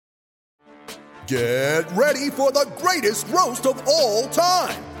Get ready for the greatest roast of all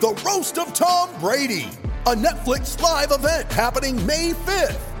time, the Roast of Tom Brady, a Netflix live event happening May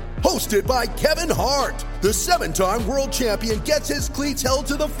 5th. Hosted by Kevin Hart, the 7-time world champion gets his cleats held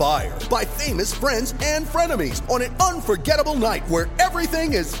to the fire by famous friends and frenemies on an unforgettable night where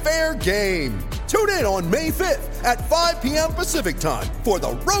everything is fair game. Tune in on May 5th at 5 p.m. Pacific time for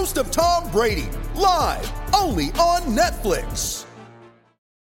the Roast of Tom Brady, live only on Netflix.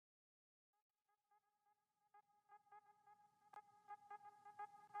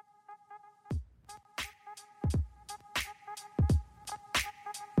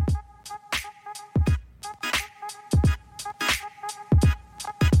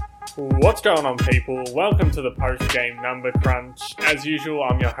 What's going on, people? Welcome to the post-game number crunch. As usual,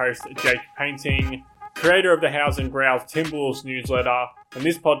 I'm your host, Jake Painting, creator of the Howls and Growls Timberwolves newsletter, and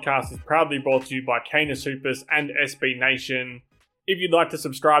this podcast is proudly brought to you by Canis Supus and SB Nation. If you'd like to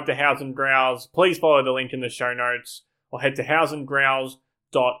subscribe to Howls and Growls, please follow the link in the show notes, or head to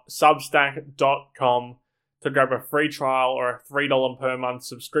howsandgrowls.substack.com to grab a free trial or a $3 per month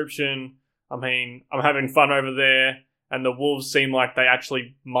subscription. I'm having fun over there. And the Wolves seem like they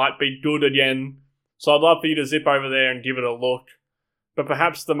actually might be good again. So I'd love for you to zip over there and give it a look. But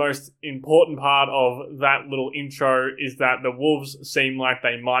perhaps the most important part of that little intro is that the Wolves seem like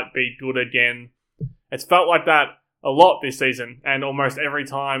they might be good again. It's felt like that a lot this season, and almost every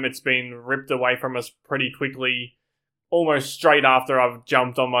time it's been ripped away from us pretty quickly, almost straight after I've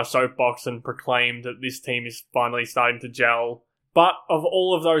jumped on my soapbox and proclaimed that this team is finally starting to gel. But of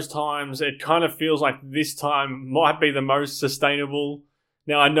all of those times, it kind of feels like this time might be the most sustainable.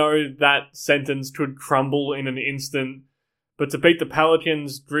 Now, I know that sentence could crumble in an instant, but to beat the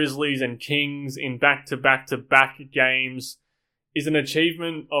Pelicans, Grizzlies, and Kings in back-to-back-to-back games is an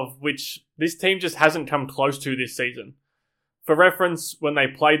achievement of which this team just hasn't come close to this season. For reference, when they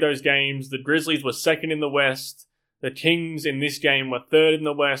played those games, the Grizzlies were second in the West, the Kings in this game were third in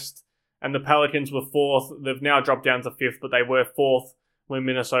the West, and the Pelicans were fourth. They've now dropped down to fifth, but they were fourth when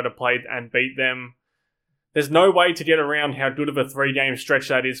Minnesota played and beat them. There's no way to get around how good of a 3-game stretch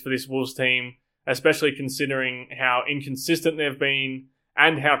that is for this Wolves team, especially considering how inconsistent they've been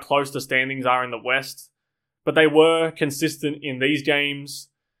and how close the standings are in the West. But they were consistent in these games.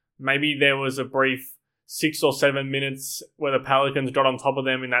 Maybe there was a brief 6 or 7 minutes where the Pelicans got on top of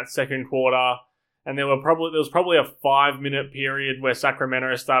them in that second quarter. And there was probably a 5-minute period where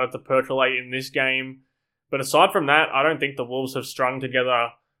Sacramento started to percolate in this game. But aside from that, I don't think the Wolves have strung together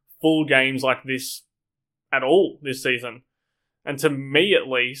full games like this at all this season. And to me, at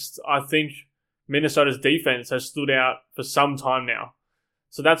least, I think Minnesota's defense has stood out for some time now.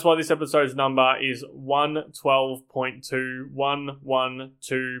 So that's why this episode's number is 112.2,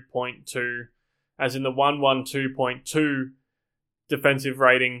 112.2, as in the 112.2 defensive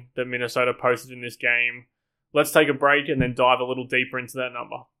rating that Minnesota posted in this game. Let's take a break and then dive a little deeper into that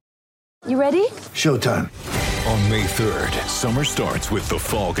number. You ready? Showtime. On May 3rd, summer starts with The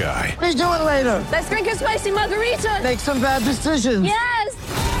Fall Guy. Let's do it later. Let's drink a spicy margarita. Make some bad decisions. Yes!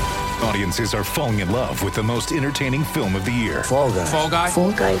 Audiences are falling in love with the most entertaining film of the year. Fall Guy. Fall Guy?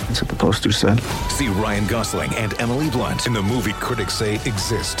 Fall guy. That's what the poster said. See Ryan Gosling and Emily Blunt in the movie critics say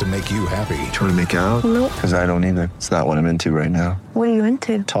exists to make you happy. Trying to make it out? Nope. Because I don't either. It's not what I'm into right now. What are you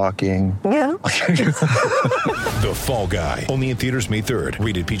into? Talking. Yeah. The Fall Guy. Only in theaters May 3rd.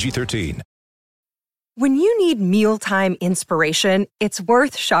 Rated PG-13. When you need mealtime inspiration, it's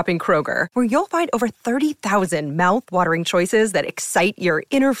worth shopping Kroger, where you'll find over 30,000 mouth-watering choices that excite your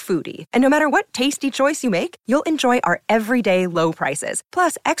inner foodie. And no matter what tasty choice you make, you'll enjoy our everyday low prices,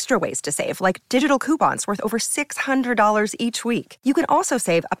 plus extra ways to save, like digital coupons worth over $600 each week. You can also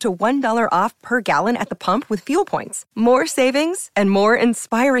save up to $1 off per gallon at the pump with fuel points. More savings and more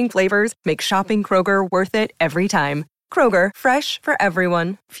inspiring flavors make shopping Kroger worth it every time. Kroger, fresh for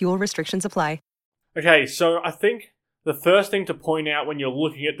everyone. Fuel restrictions apply. Okay, so I think the first thing to point out when you're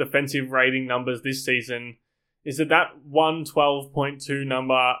looking at defensive rating numbers this season is that 112.2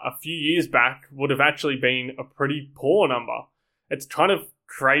 number a few years back would have actually been a pretty poor number. It's kind of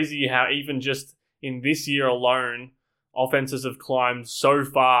crazy how even just in this year alone, offenses have climbed so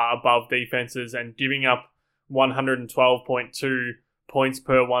far above defenses, and giving up 112.2 points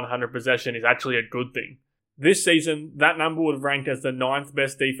per 100 possession is actually a good thing. This season, that number would have ranked as the 9th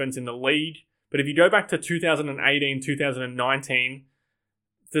best defense in the league. But if you go back to 2018-2019,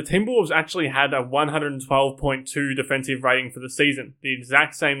 the Timberwolves actually had a 112.2 defensive rating for the season, the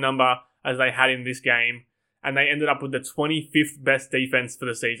exact same number as they had in this game, and they ended up with the 25th best defense for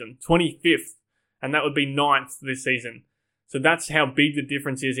the season. 25th, and that would be 9th this season. So that's how big the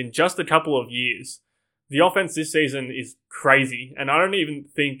difference is in just a couple of years. The offense this season is crazy, and I don't even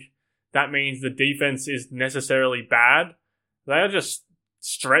think that means the defense is necessarily bad. They are just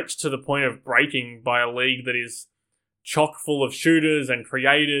stretched to the point of breaking by a league that is chock full of shooters and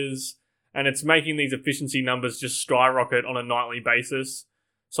creators, and it's making these efficiency numbers just skyrocket on a nightly basis.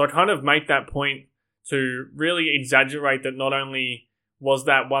 So I kind of make that point to really exaggerate that not only was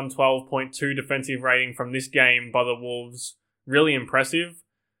that 112.2 defensive rating from this game by the Wolves really impressive,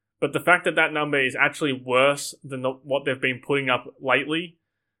 but the fact that that number is actually worse than what they've been putting up lately,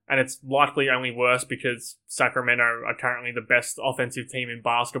 and it's likely only worse because Sacramento are currently the best offensive team in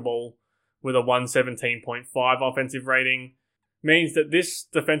basketball with a 117.5 offensive rating, means that this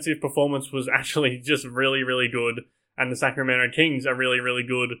defensive performance was actually just really, really good, and the Sacramento Kings are really, really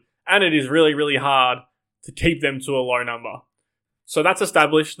good, and it is really, really hard to keep them to a low number. So that's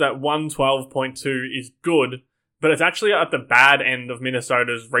established that 112.2 is good, but it's actually at the bad end of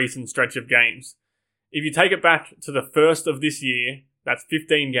Minnesota's recent stretch of games. If you take it back to the first of this year, that's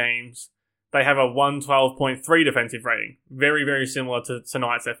 15 games, they have a 112.3 defensive rating. Very, very similar to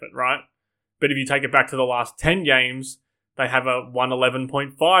tonight's effort, right? But if you take it back to the last 10 games, they have a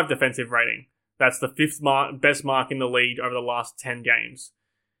 111.5 defensive rating. That's the fifth best mark in the league over the last 10 games.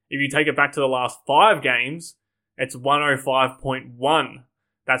 If you take it back to the last 5 games, it's 105.1.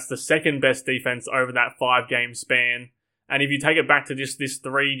 That's the second best defense over that 5-game span. And if you take it back to just this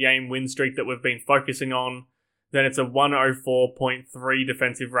 3-game win streak that we've been focusing on, then it's a 104.3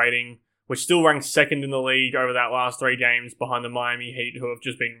 defensive rating, which still ranks second in the league over that last 3 games behind the Miami Heat, who have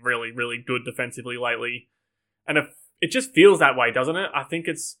just been really, really good defensively lately. And it just feels that way, doesn't it? I think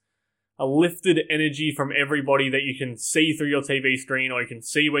it's a lifted energy from everybody that you can see through your TV screen, or you can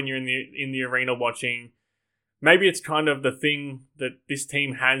see when you're in the arena watching. Maybe it's kind of the thing that this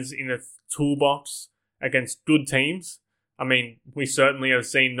team has in a toolbox against good teams. I mean, we certainly have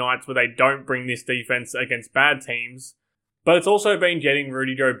seen nights where they don't bring this defense against bad teams. But it's also been getting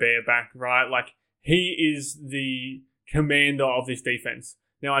Rudy Gobert back, right? Like, he is the commander of this defense.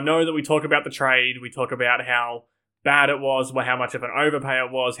 Now, I know that we talk about the trade, we talk about how bad it was, how much of an overpay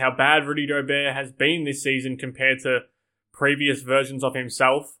it was, how bad Rudy Gobert has been this season compared to previous versions of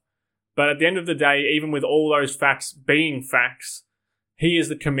himself. But at the end of the day, even with all those facts being facts, he is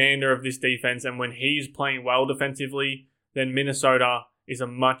the commander of this defense, and when he's playing well defensively, then Minnesota is a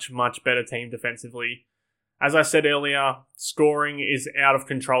much, much better team defensively. As I said earlier, scoring is out of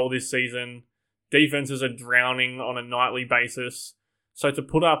control this season. Defenses are drowning on a nightly basis. So to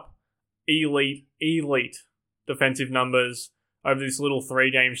put up elite defensive numbers over this little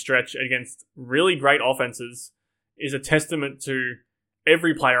 3-game stretch against really great offenses is a testament to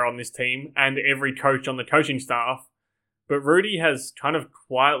every player on this team and every coach on the coaching staff. But Rudy has kind of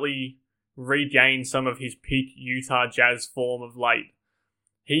quietly regained some of his peak Utah Jazz form of late.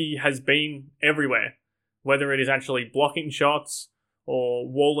 He has been everywhere, whether it is actually blocking shots or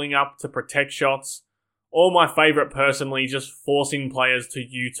walling up to protect shots, or my favourite personally, just forcing players to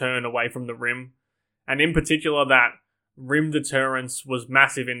U-turn away from the rim. And in particular, that rim deterrence was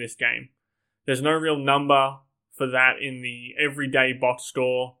massive in this game. There's no real number for that in the everyday box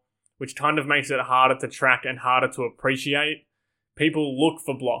score, which kind of makes it harder to track and harder to appreciate. People look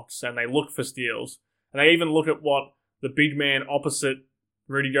for blocks and they look for steals, and they even look at what the big man opposite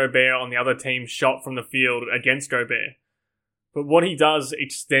Rudy Gobert on the other team shot from the field against Gobert. But what he does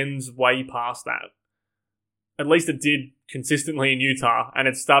extends way past that. At least it did consistently in Utah, and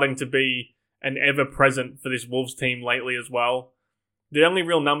it's starting to be an ever-present for this Wolves team lately as well. The only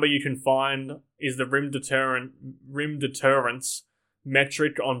real number you can find is the rim deterrence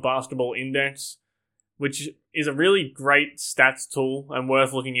metric on Basketball Index, which is a really great stats tool and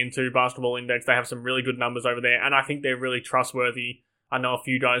worth looking into. Basketball Index, they have some really good numbers over there, and I think they're really trustworthy. I know a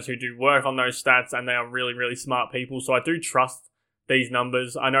few guys who do work on those stats, and they are really, really smart people, so I do trust these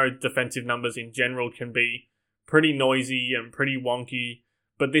numbers. I know defensive numbers in general can be pretty noisy and pretty wonky,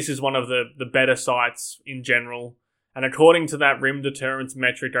 but this is one of the better sites in general. And according to that rim deterrence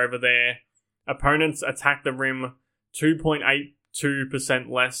metric over there, opponents attack the rim 2.82%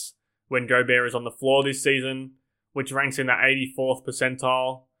 less when Gobert is on the floor this season, which ranks in the 84th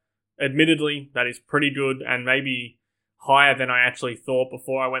percentile. Admittedly, that is pretty good and maybe higher than I actually thought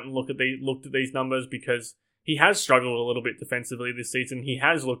before I went and looked at these numbers, because he has struggled a little bit defensively this season. He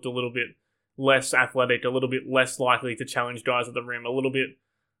has looked a little bit less athletic, a little bit less likely to challenge guys at the rim, a little bit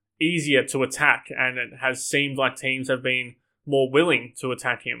easier to attack, and it has seemed like teams have been more willing to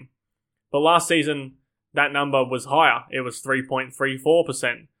attack him. But last season, that number was higher. It was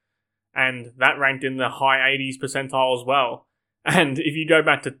 3.34%, and that ranked in the high 80s percentile as well. And if you go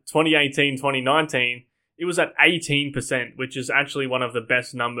back to 2018, 2019, it was at 18%, which is actually one of the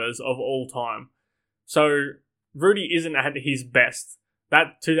best numbers of all time. So Rudy isn't at his best,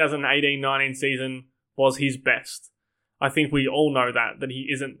 that 2018-19 season was his best. I think we all know that he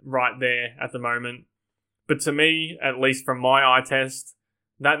isn't right there at the moment. But to me, at least from my eye test,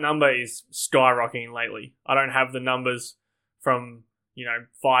 that number is skyrocketing lately. I don't have the numbers from,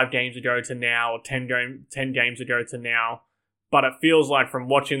 5 games ago to now, or 10 games ago to now, but it feels like from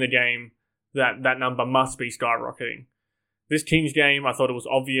watching the game that number must be skyrocketing. This Kings game, I thought it was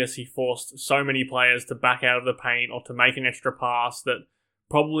obvious he forced so many players to back out of the paint or to make an extra pass that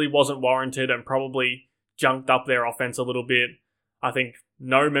probably wasn't warranted and probably junked up their offense a little bit. I think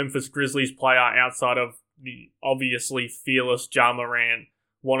no Memphis Grizzlies player outside of the obviously fearless Ja Morant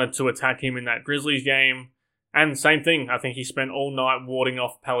wanted to attack him in that Grizzlies game. And same thing, I think he spent all night warding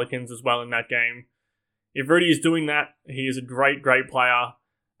off Pelicans as well in that game. If Rudy is doing that, he is a great, great player.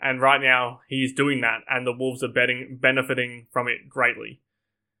 And right now, he is doing that, and the Wolves are benefiting from it greatly.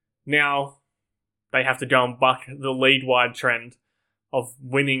 Now, they have to go and buck the league-wide trend of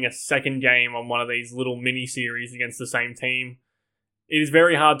winning a second game on one of these little mini-series against the same team. It is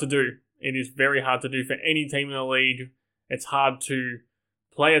very hard to do. It is very hard to do for any team in the league. It's hard to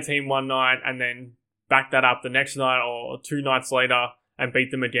play a team one night and then back that up the next night or 2 nights later and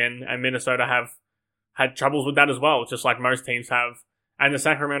beat them again. And Minnesota have had troubles with that as well, just like most teams have. And the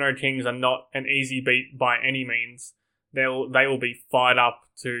Sacramento Kings are not an easy beat by any means. They will be fired up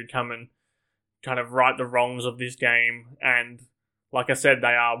to come and kind of right the wrongs of this game. And like I said, they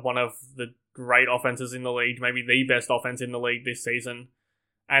are one of the great offenses in the league, maybe the best offense in the league this season.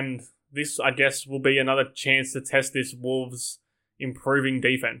 And this, I guess, will be another chance to test this Wolves improving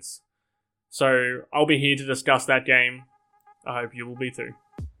defense. So I'll be here to discuss that game. I hope you will be too.